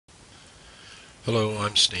Hello,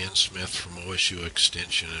 I'm Stan Smith from OSU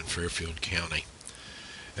Extension in Fairfield County.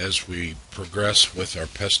 As we progress with our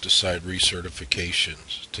pesticide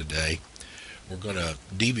recertifications today, we're going to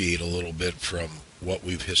deviate a little bit from what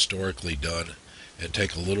we've historically done and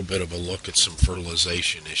take a little bit of a look at some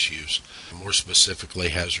fertilization issues, more specifically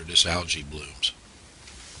hazardous algae blooms.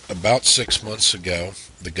 About 6 months ago,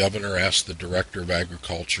 the governor asked the Director of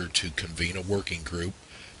Agriculture to convene a working group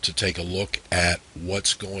to take a look at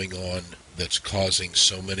what's going on that's causing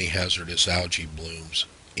so many hazardous algae blooms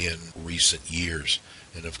in recent years.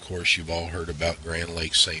 And of course, you've all heard about Grand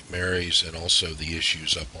Lake St. Mary's and also the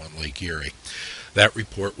issues up on Lake Erie. That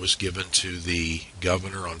report was given to the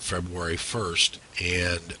governor on February 1st,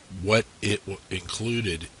 and what it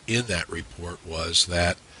included in that report was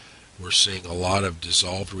that we're seeing a lot of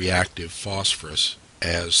dissolved reactive phosphorus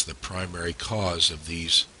as the primary cause of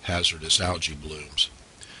these hazardous algae blooms.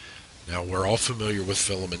 Now, we're all familiar with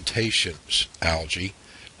filamentation algae,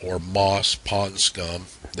 or moss, pond scum,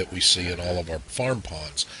 that we see in all of our farm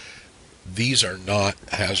ponds. These are not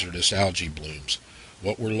hazardous algae blooms.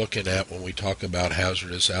 What we're looking at when we talk about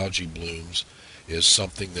hazardous algae blooms is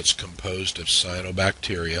something that's composed of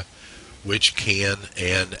cyanobacteria, which can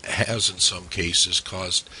and has in some cases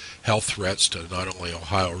caused health threats to not only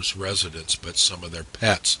Ohio's residents but some of their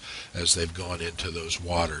pets as they've gone into those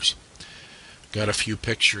waters. Got a few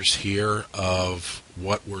pictures here of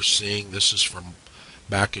what we're seeing. This is from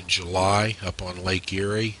back in July up on Lake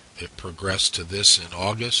Erie. It progressed to this in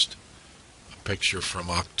August. A picture from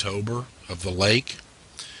October of the lake.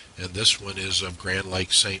 And this one is of Grand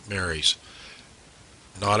Lake St. Mary's.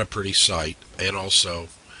 Not a pretty sight, and also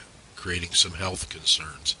creating some health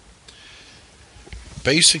concerns.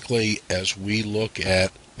 Basically, as we look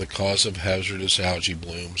at the cause of hazardous algae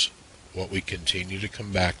blooms, what we continue to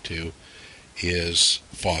come back to is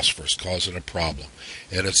phosphorus causing a problem,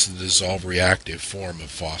 and it's the dissolved reactive form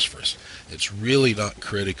of phosphorus. It's really not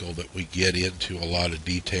critical that we get into a lot of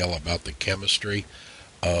detail about the chemistry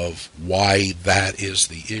of why that is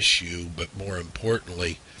the issue, but more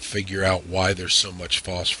importantly, figure out why there's so much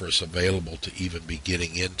phosphorus available to even be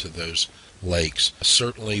getting into those lakes.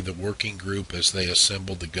 Certainly the working group, as they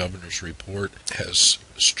assembled the governor's report, has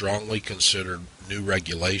strongly considered new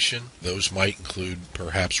regulation. Those might include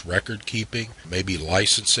perhaps record keeping, maybe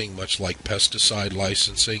licensing, much like pesticide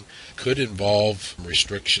licensing. Could involve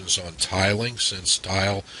restrictions on tiling, since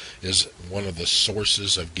tile is one of the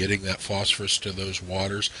sources of getting that phosphorus to those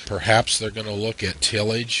waters. Perhaps they're going to look at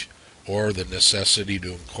tillage or the necessity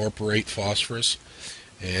to incorporate phosphorus,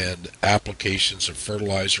 and applications of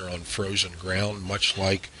fertilizer on frozen ground, much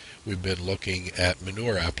like we've been looking at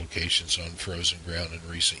manure applications on frozen ground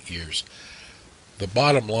in recent years. The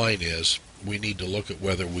bottom line is we need to look at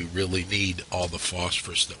whether we really need all the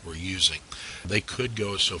phosphorus that we're using. They could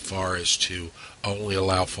go so far as to only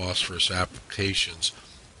allow phosphorus applications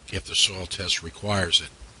if the soil test requires it.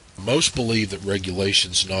 Most believe that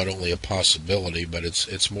regulation is not only a possibility, but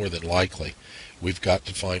it's more than likely. We've got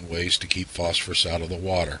to find ways to keep phosphorus out of the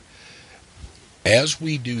water. As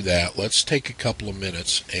we do that, let's take a couple of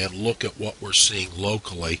minutes and look at what we're seeing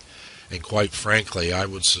locally, and quite frankly, I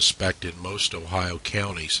would suspect in most Ohio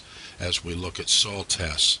counties as we look at soil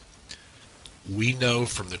tests. We know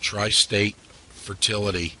from the Tri-State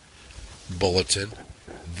Fertility Bulletin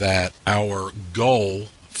that our goal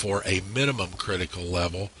for a minimum critical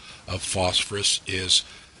level of phosphorus is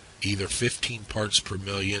either 15 parts per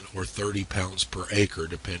million or 30 pounds per acre,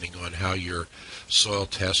 depending on how your soil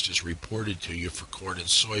test is reported to you for corn and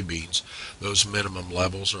soybeans. Those minimum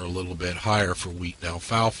levels are a little bit higher for wheat and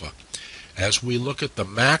alfalfa. As we look at the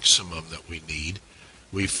maximum that we need,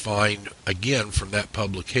 we find, again, from that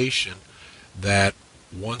publication, that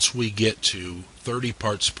once we get to 30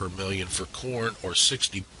 parts per million for corn or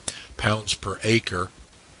 60 pounds per acre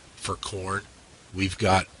for corn, we've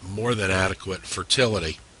got more than adequate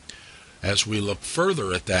fertility. As we look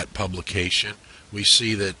further at that publication, we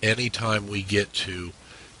see that anytime we get to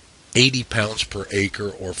 80 pounds per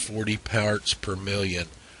acre or 40 parts per million,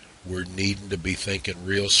 we're needing to be thinking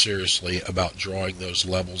real seriously about drawing those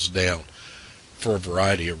levels down for a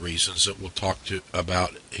variety of reasons that we'll talk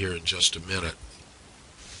about here in just a minute.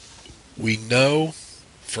 We know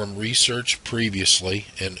from research previously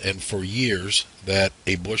and for years that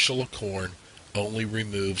a bushel of corn only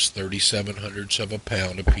removes 37/100ths of a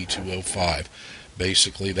pound of P2O5.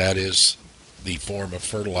 Basically, that is the form of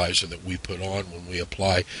fertilizer that we put on when we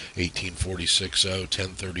apply 1846O,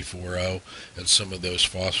 1034O, and some of those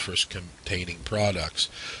phosphorus-containing products.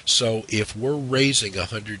 So if we're raising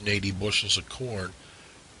 180 bushels of corn,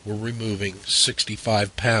 we're removing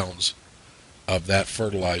 65 pounds of that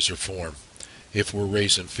fertilizer form. If we're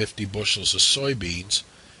raising 50 bushels of soybeans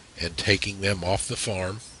and taking them off the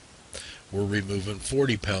farm, we're removing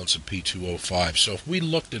 40 pounds of P2O5. So if we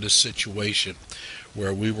looked at a situation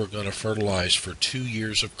where we were going to fertilize for 2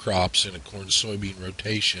 years of crops in a corn-soybean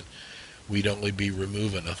rotation, we'd only be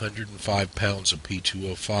removing 105 pounds of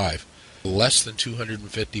P2O5, less than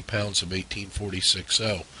 250 pounds of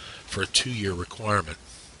 1846O for a 2-year requirement.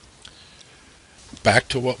 Back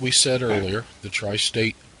to what we said earlier, the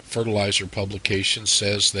Tri-State Fertilizer publication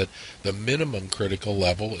says that the minimum critical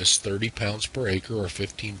level is 30 pounds per acre or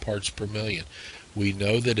 15 parts per million. We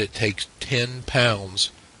know that it takes 10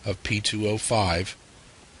 pounds of P2O5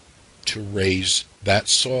 to raise that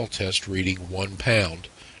soil test reading 1 pound,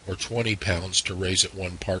 or 20 pounds to raise it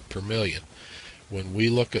 1 part per million. When we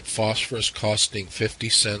look at phosphorus costing 50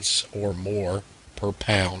 cents or more per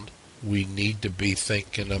pound, we need to be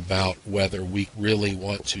thinking about whether we really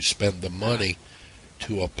want to spend the money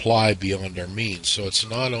to apply beyond our means. So it's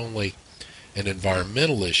not only an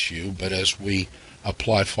environmental issue, but as we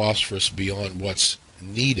apply phosphorus beyond what's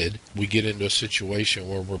needed, we get into a situation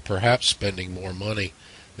where we're perhaps spending more money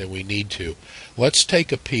than we need to. Let's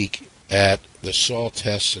take a peek at the soil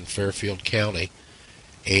tests in Fairfield County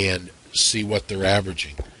and see what they're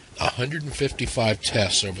averaging. 155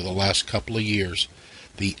 tests over the last couple of years.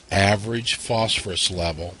 The average phosphorus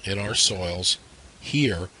level in our soils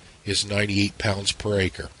here is 98 pounds per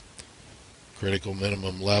acre. Critical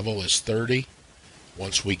minimum level is 30.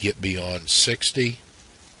 Once we get beyond 60,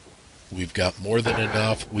 we've got more than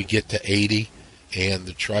enough. We get to 80, and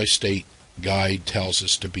the Tri-State guide tells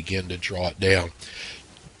us to begin to draw it down.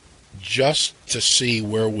 Just to see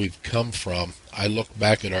where we've come from, I looked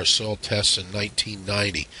back at our soil tests in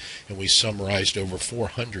 1990, and we summarized over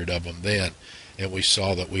 400 of them then, and we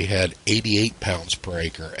saw that we had 88 pounds per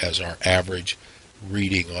acre as our average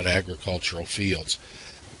reading on agricultural fields.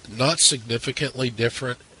 Not significantly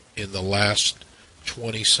different in the last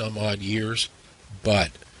 20 some odd years,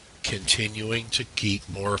 but continuing to keep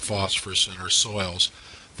more phosphorus in our soils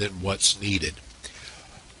than what's needed.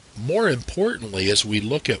 More importantly, as we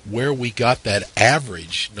look at where we got that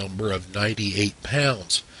average number of 98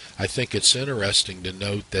 pounds, I think it's interesting to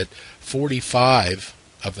note that 45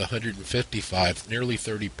 of the 155, nearly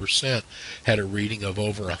 30%, had a reading of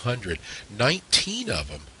over 100. 19 of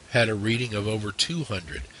them had a reading of over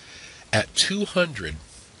 200. At 200,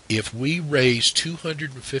 if we raise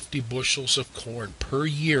 250 bushels of corn per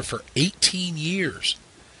year for 18 years,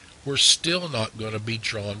 we're still not going to be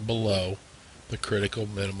drawn below the critical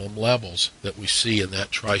minimum levels that we see in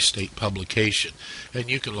that Tri-State publication. And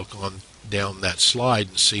you can look on down that slide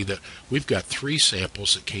and see that we've got 3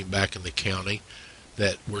 samples that came back in the county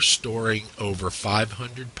that were storing over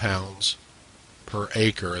 500 pounds per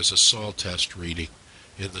acre as a soil test reading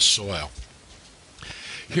in the soil.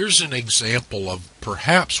 Here's an example of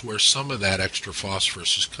perhaps where some of that extra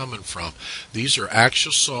phosphorus is coming from. These are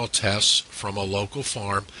actual soil tests from a local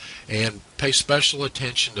farm, and pay special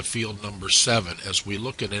attention to field number 7 as we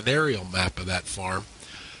look at an aerial map of that farm.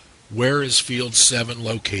 Where is field 7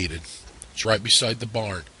 located? It's right beside the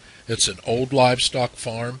barn. It's an old livestock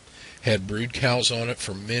farm, had brood cows on it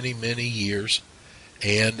for many, many years,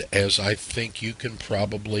 and as I think you can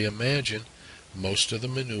probably imagine, most of the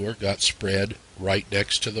manure got spread right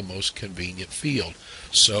next to the most convenient field.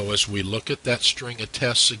 So as we look at that string of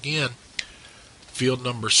tests again, field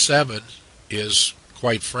number 7 is,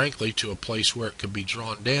 quite frankly, to a place where it could be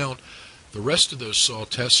drawn down. The rest of those soil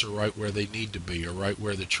tests are right where they need to be, or right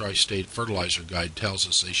where the Tri-State Fertilizer Guide tells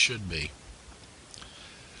us they should be.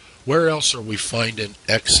 Where else are we finding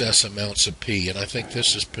excess amounts of P? And I think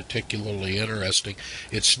this is particularly interesting.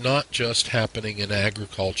 It's not just happening in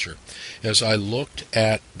agriculture. As I looked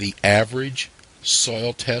at the average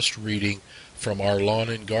soil test reading from our lawn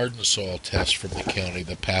and garden soil test from the county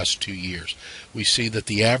the past 2 years, we see that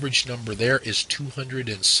the average number there is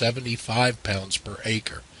 275 pounds per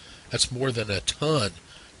acre. That's more than a ton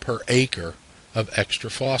per acre of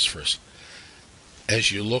extra phosphorus. As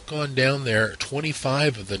you look on down there,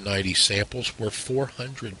 25 of the 90 samples were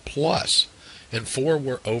 400 plus, and 4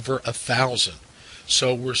 were over 1,000.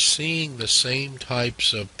 So we're seeing the same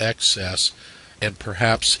types of excess, and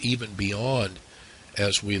perhaps even beyond,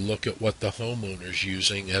 as we look at what the homeowner's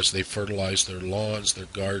using as they fertilize their lawns, their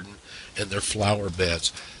garden, and their flower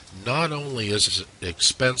beds. Not only is it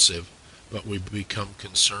expensive, but we've become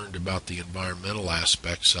concerned about the environmental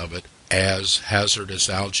aspects of it as hazardous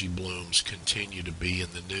algae blooms continue to be in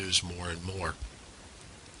the news more and more.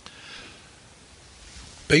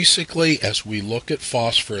 Basically, as we look at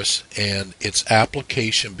phosphorus and its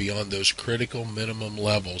application beyond those critical minimum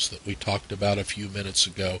levels that we talked about a few minutes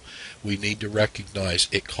ago, we need to recognize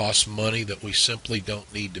it costs money that we simply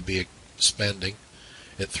don't need to be spending.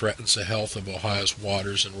 It threatens the health of Ohio's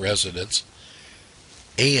waters and residents.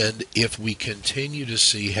 And if we continue to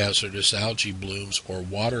see hazardous algae blooms or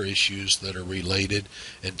water issues that are related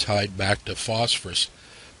and tied back to phosphorus,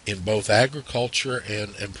 in both agriculture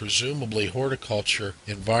and presumably horticulture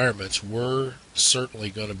environments, we're certainly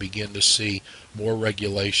going to begin to see more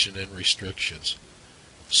regulation and restrictions.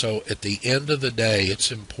 So at the end of the day,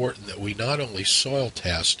 it's important that we not only soil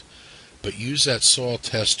test, but use that soil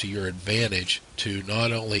test to your advantage to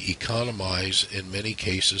not only economize in many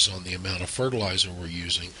cases on the amount of fertilizer we're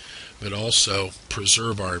using, but also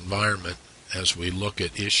preserve our environment as we look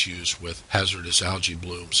at issues with hazardous algae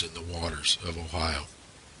blooms in the waters of Ohio.